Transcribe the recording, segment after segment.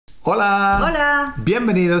Hola! Hola!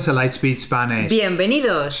 Bienvenidos a Lightspeed Spanish.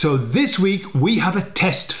 Bienvenidos! So this week we have a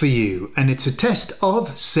test for you, and it's a test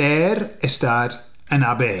of ser, estar, and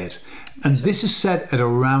haber. And this is set at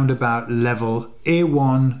around about level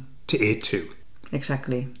A1 to A2.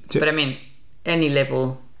 Exactly. But I mean, any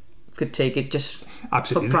level could take it just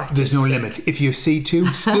Absolutely. for practice. There's no limit. If you're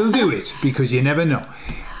C2, still do it, because you never know.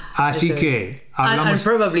 Así que... And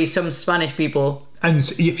probably some Spanish people... And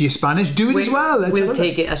if you're Spanish, do it as well. We'll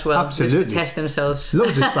take it as well. Absolutely. Just to test themselves.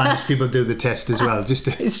 Loads of Spanish people do the test as well.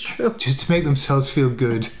 It's true. Just to make themselves feel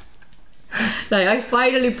good. Like, I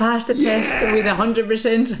finally passed the test with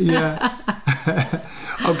 100%. Yeah.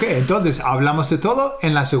 Ok, entonces hablamos de todo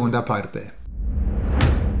en la segunda parte.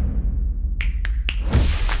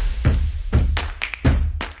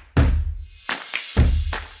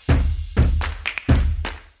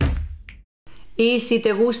 Y si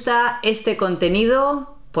te gusta este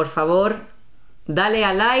contenido, por favor, dale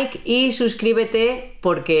a like y suscríbete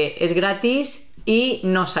porque es gratis y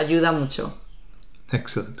nos ayuda mucho.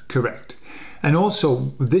 Excellent, correct. And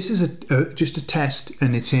also, this is just a test,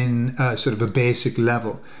 and it's in sort of a basic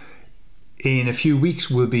level. In a few weeks,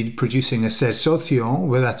 we'll be producing a Ser Socio,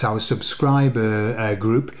 where that's our subscriber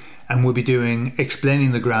group, and we'll be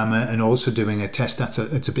explaining the grammar and also doing a test that's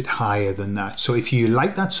a bit higher than that. So if you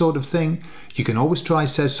like that sort of thing, you can always try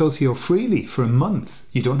Ser Socio freely for a month.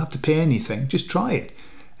 You don't have to pay anything. Just try it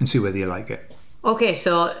and see whether you like it. Okay,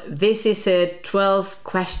 so this is a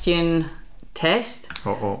 12-question test.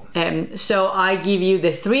 So I give you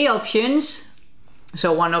the 3 options.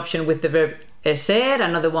 So one option with the verb ser,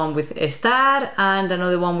 another one with estar, and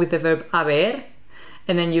another one with the verb haber.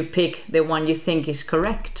 And then you pick the one you think is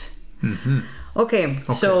correct. Mm-hmm. Okay,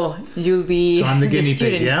 so you'll be so I'm the guinea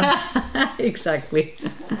student. pig, yeah? Exactly.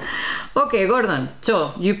 Okay, Gordon.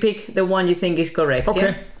 So you pick the one you think is correct. Okay.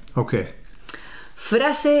 Yeah? Okay.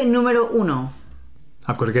 Frase número 1.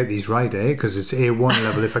 I've got to get these right, eh? Because it's A1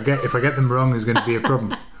 level. If I get them wrong, there's going to be a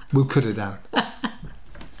problem. We'll cut it out.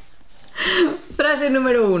 Frase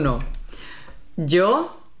número 1. Yo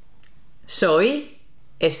soy,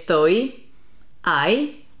 estoy,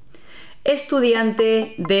 hay,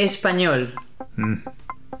 estudiante de español.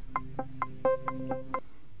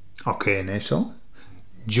 Ok, en eso.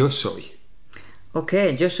 Yo soy.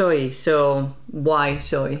 Okay, yo soy. So, why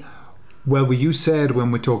soy? Well, we use ser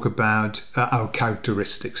when we talk about our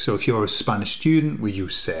characteristics. So if you're a Spanish student, we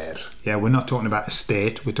use ser. Yeah, we're not talking about a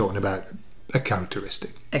state, we're talking about a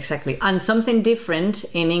characteristic. Exactly. And something different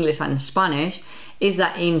in English and Spanish is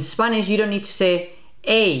that in Spanish you don't need to say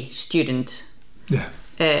a student. Yeah.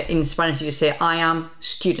 In Spanish you say I am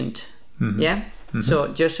student. Mm-hmm. Yeah? Mm-hmm.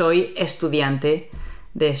 So, yo soy estudiante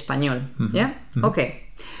de español. Mm-hmm. Yeah? Mm-hmm. Okay.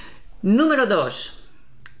 Número 2.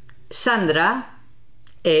 Sandra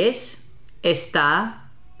es, está,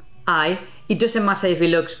 hay. It doesn't matter if he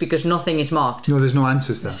looks because nothing is marked. No, there's no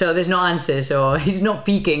answers there. So there's no answer, so he's not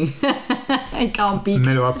peeking. I can't peek.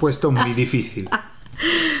 Me lo ha puesto muy difícil.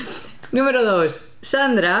 Número 2.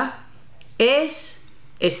 Sandra es,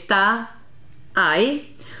 está,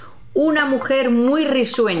 hay una mujer muy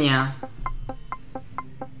risueña.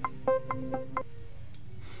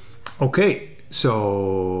 Okay,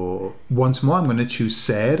 so once more I'm going to choose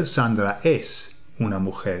ser. Sandra es una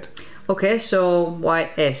mujer. Okay, so why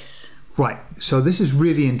es? Right, so this is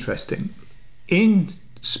really interesting. In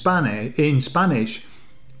Spanish,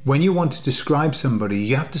 when you want to describe somebody,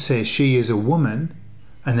 you have to say she is a woman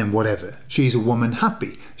and then whatever. She's a woman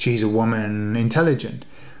happy. She's a woman intelligent.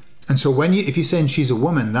 And so if you're saying she's a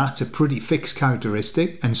woman, that's a pretty fixed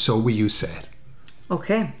characteristic, and so we use ser.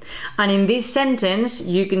 Okay. And in this sentence,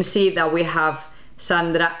 you can see that we have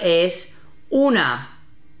Sandra es una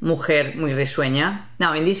mujer muy risueña.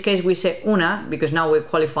 Now, in this case, we say una because now we're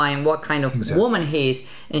qualifying what kind of woman he is.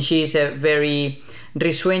 And she's a very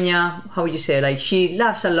risueña, how would you say? Like, she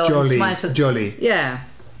laughs a lot. Jolly. Smiles a lot. Jolly. Yeah.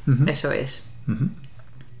 Mm-hmm. Eso es. Mm-hmm.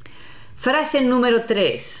 Frase número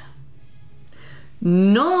 3.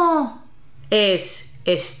 No es,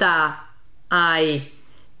 está, hay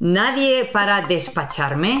nadie para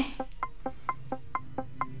despacharme.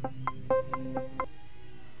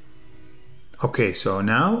 Okay, so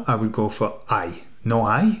now I will go for hay. No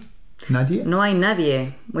hay? Nadie? No hay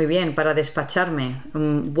nadie. Muy bien, para despacharme.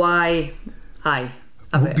 Why hay?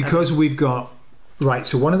 Because we've got... Right,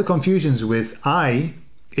 so one of the confusions with I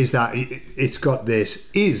is that it's got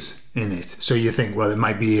this is in it. So you think, well, it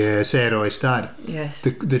might be ser or estar. Yes.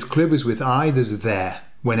 The clue is with I, there's there.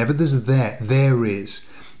 Whenever there's there is.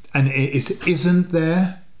 And it isn't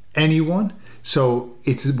there anyone. So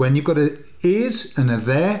it's when you've got a is and a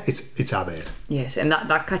there, it's haber. Yes, and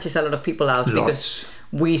that catches a lot of people out. Lots. Because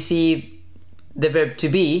we see the verb to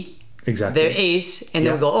be. Exactly. There is, and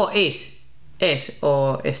then we go, oh, es,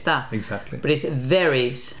 or está. Exactly. But it's there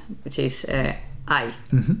is, which is hay.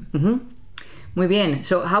 Muy bien.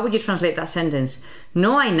 So how would you translate that sentence?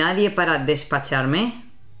 No hay nadie para despacharme.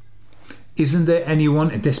 Isn't there anyone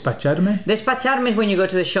to despacharme? Despacharme is when you go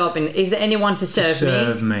to the shop and is there anyone to serve me?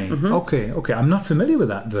 Serve me. Okay. I'm not familiar with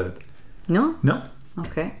that verb. No? No.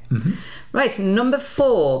 Okay. Right, number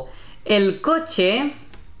 4. El coche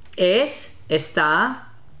está,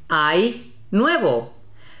 hay, nuevo.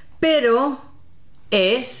 Pero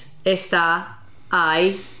está,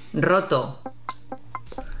 hay, roto.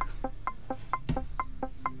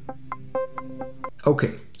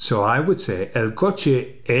 Okay, so I would say el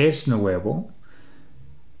coche es nuevo,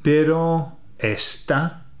 pero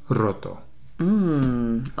está roto.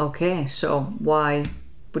 Okay, so why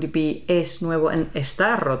would it be es nuevo and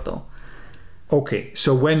está roto? Okay,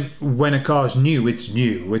 so when a car's new, it's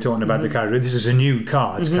new. We're talking about the car. This is a new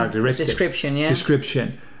car. It's characteristic. Description, yeah.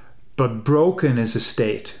 Description. But broken is a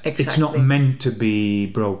state. Exactly. It's not meant to be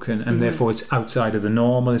broken, and therefore it's outside of the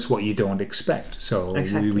normal. It's what you don't expect. So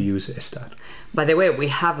we use estar. By the way, we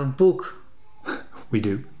have a book We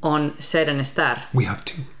do. on ser and estar. We have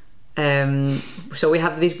to. So we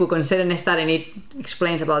have this book on ser and estar, and it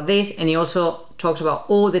explains about this, and it also talks about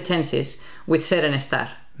all the tenses with ser and estar.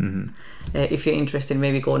 If you're interested,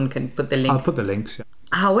 maybe Gordon can put the link. I'll put the links. Yeah.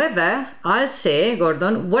 However, I'll say,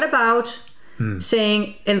 Gordon, what about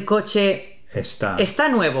saying el coche está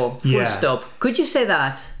nuevo, full stop? Could you say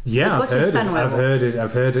that? Yeah, el coche está nuevo.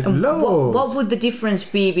 I've heard it loads. What would the difference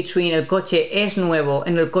be between el coche es nuevo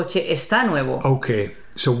and el coche está nuevo? Okay,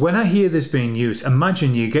 so when I hear this being used,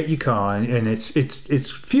 imagine you get your car and it's a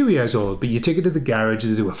few years old, but you take it to the garage,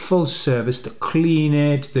 they do a full service, they clean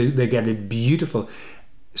it, they get it beautiful.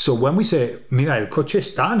 So when we say, mira, el coche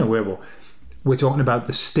está nuevo, we're talking about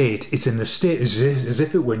the state. It's in the state as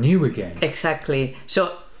if it were new again. Exactly.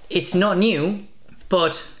 So it's not new,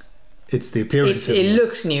 but it's the appearance. It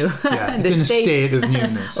looks new. Yeah, it's in a state of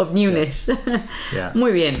newness. Of newness. Yeah.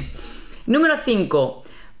 Muy bien. Número 5.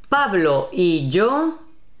 Pablo y yo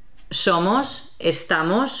somos,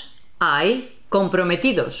 estamos, hay,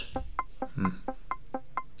 comprometidos.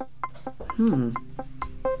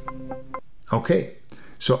 Okay.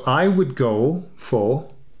 So I would go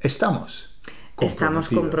for estamos. Estamos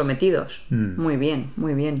comprometidos. Muy bien,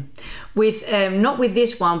 muy bien. With not with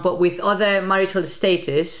this one, but with other marital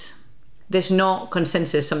status, there's no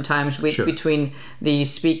consensus sometimes between the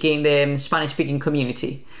Spanish-speaking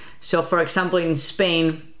community. So, for example, in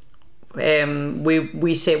Spain,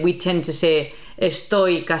 we tend to say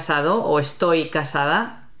estoy casado or estoy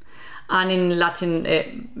casada, and in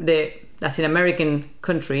the Latin American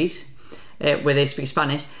countries where they speak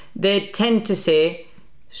Spanish, they tend to say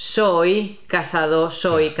soy casado,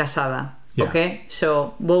 soy casada. Yeah. Okay,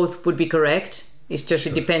 so both would be correct. It's just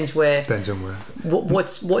it depends where. Depends on where.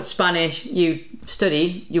 What Spanish you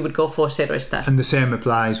study, you would go for ser o estar. And the same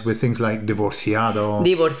applies with things like divorciado.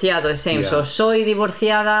 Divorciado, the same. Yeah. So soy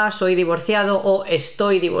divorciada, soy divorciado, or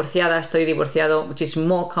estoy divorciada, estoy divorciado, which is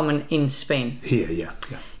more common in Spain. Here, yeah.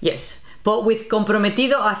 Yes, but with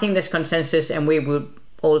comprometido, I think there's consensus, and we would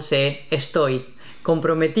all say estoy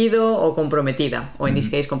comprometido o comprometida, o in this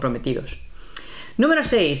case comprometidos. Número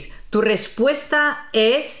 6. Tu respuesta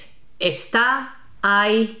es está,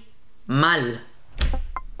 hay, mal.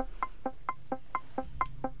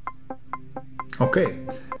 Okay,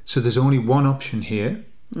 so there's only one option here,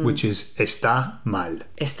 which is está mal.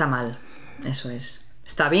 Está mal, eso es.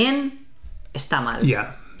 Está bien, está mal.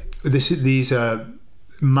 Yeah, these are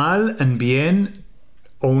mal and bien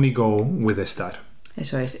only go with estar.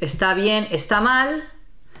 Eso es. Está bien, está mal.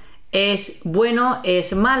 Es bueno,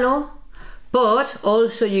 es malo. But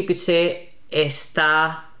also you could say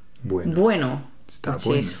está bueno. Está which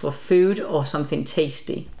bueno. is for food or something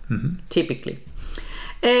tasty, typically.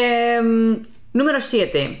 Número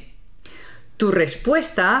 7. Tu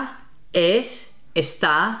respuesta es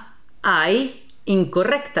está, hay,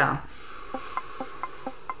 incorrecta.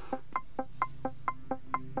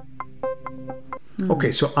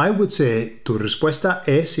 Okay, so I would say tu respuesta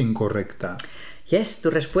es incorrecta. Yes,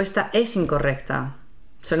 tu respuesta es incorrecta.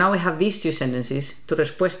 So now we have these two sentences. Tu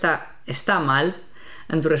respuesta está mal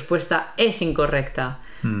and tu respuesta es incorrecta.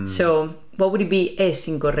 So what would it be es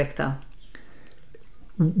incorrecta?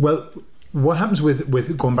 Well, what happens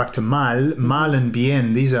with going back to mal and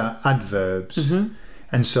bien, these are adverbs.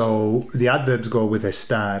 And so the adverbs go with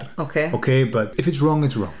estar. Okay, but if it's wrong,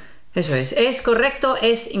 it's wrong. Eso es. Es correcto,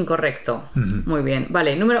 es incorrecto. Muy bien.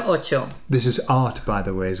 Vale, número 8. This is art, by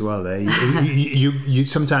the way, as well. You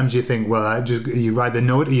sometimes you think, well, you either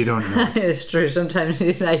know it or you don't know it. It's true. Sometimes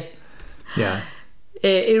it's like, Yeah.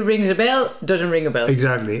 It rings a bell, doesn't ring a bell.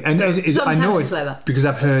 Exactly. And, So I know sometimes it's like that. because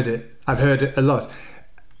I've heard it. I've heard it a lot.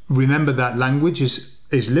 Remember that language is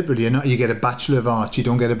literally, you get a Bachelor of Arts, you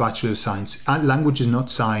don't get a Bachelor of Science. Language is not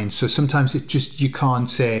science, so sometimes it's just, you can't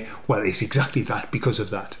say, well, it's exactly that because of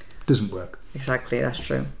that. It doesn't work. Exactly, that's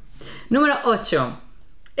true. Número 8.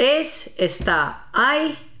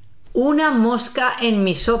 Hay una mosca en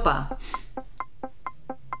mi sopa.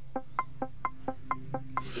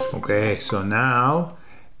 Okay, so now,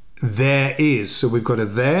 there is. So we've got a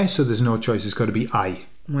there, so there's no choice. It's got to be I.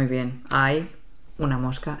 Muy bien. Hay una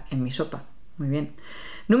mosca en mi sopa. Muy bien.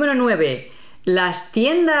 Número 9. Las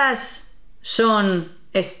tiendas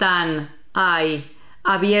están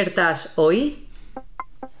abiertas hoy.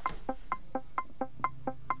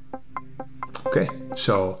 Okay,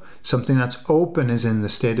 so something that's open is in the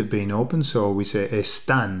state of being open, so we say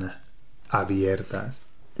están abiertas.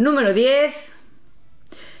 Número 10.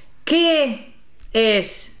 ¿Qué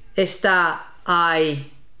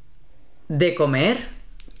hay de comer?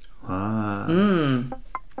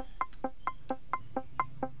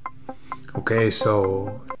 Okay,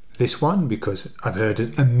 so this one, because I've heard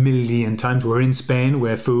it a million times. We're in Spain,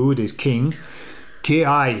 where food is king. ¿Qué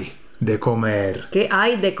hay de comer? ¿Qué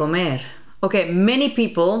hay de comer? Okay, many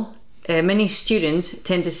people, many students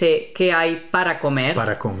tend to say ¿qué hay para comer?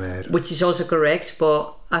 Para comer. Which is also correct,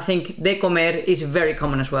 but I think de comer is very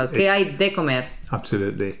common as well. ¿Qué hay de comer?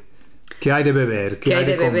 Absolutely. ¿Qué hay de beber? ¿Qué hay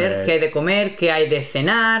de beber? ¿Qué hay de comer? ¿Qué hay de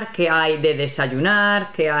cenar? ¿Qué hay de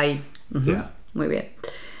desayunar? ¿Qué hay? Yeah. Muy bien.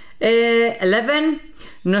 11.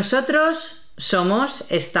 Nosotros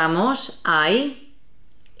estamos ahí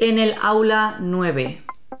en el aula 9.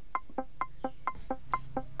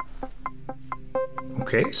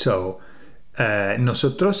 Okay, so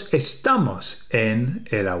nosotros estamos en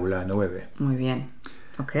el aula 9. Muy bien.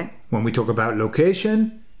 Okay. When we talk about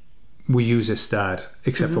location, we use estar,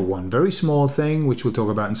 except for one very small thing, which we'll talk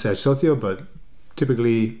about in Ser Socio, but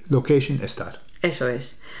typically location, estar. Eso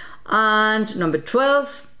es. And number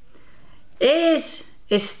 12.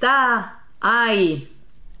 ¿Está ahí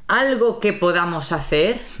algo que podamos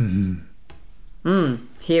hacer?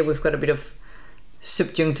 Here we've got a bit of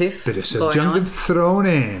subjunctive. Bit of subjunctive thrown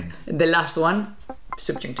in. The last one,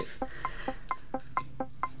 subjunctive.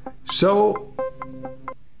 So,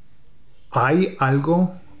 ¿hay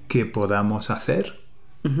algo que podamos hacer?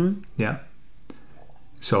 Yeah.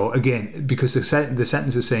 So again, because the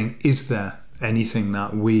sentence is saying, is there anything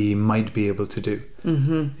that we might be able to do?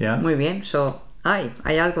 Yeah. Muy bien. So, hay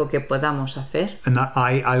algo que podamos hacer. And that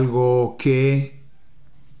hay algo que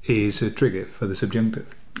is a trigger for the subjunctive.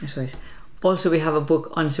 Eso es. Also, we have a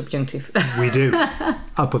book on subjunctive. We do.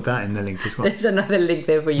 I'll put that in the link as well. There's another link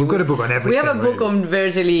there for you. We've got a book on everything. We have a book on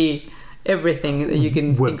virtually everything that you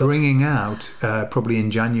can. We're bringing out probably in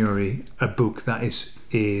January a book that is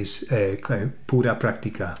pura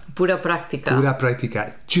práctica. Pura práctica. Pura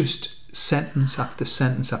práctica. Just sentence after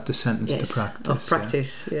sentence after sentence to practice. Of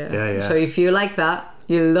practice. Yeah. So if you like that,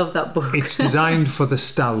 you'll love that book. It's designed for the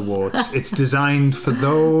stalwarts. It's designed for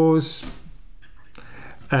those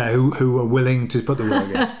who are willing to put the work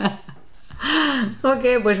in.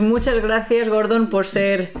 Ok, pues muchas gracias, Gordon, por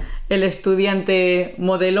ser el estudiante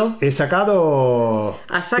modelo. He sacado.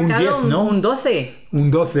 Has sacado un 10, ¿no? un 12.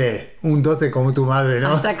 Un 12 como tu madre, ¿no?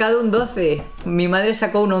 Has sacado un 12. Mi madre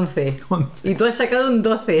sacó un 11. Y tú has sacado un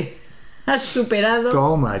 12. Has superado.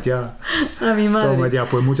 Toma ya. A mi madre. Toma ya.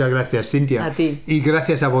 Pues muchas gracias, Cintia. A ti. Y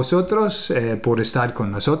gracias a vosotros por estar con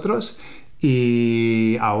nosotros.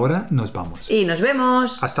 Y ahora nos vamos. Y nos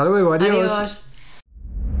vemos. Hasta luego. Adiós. Adiós.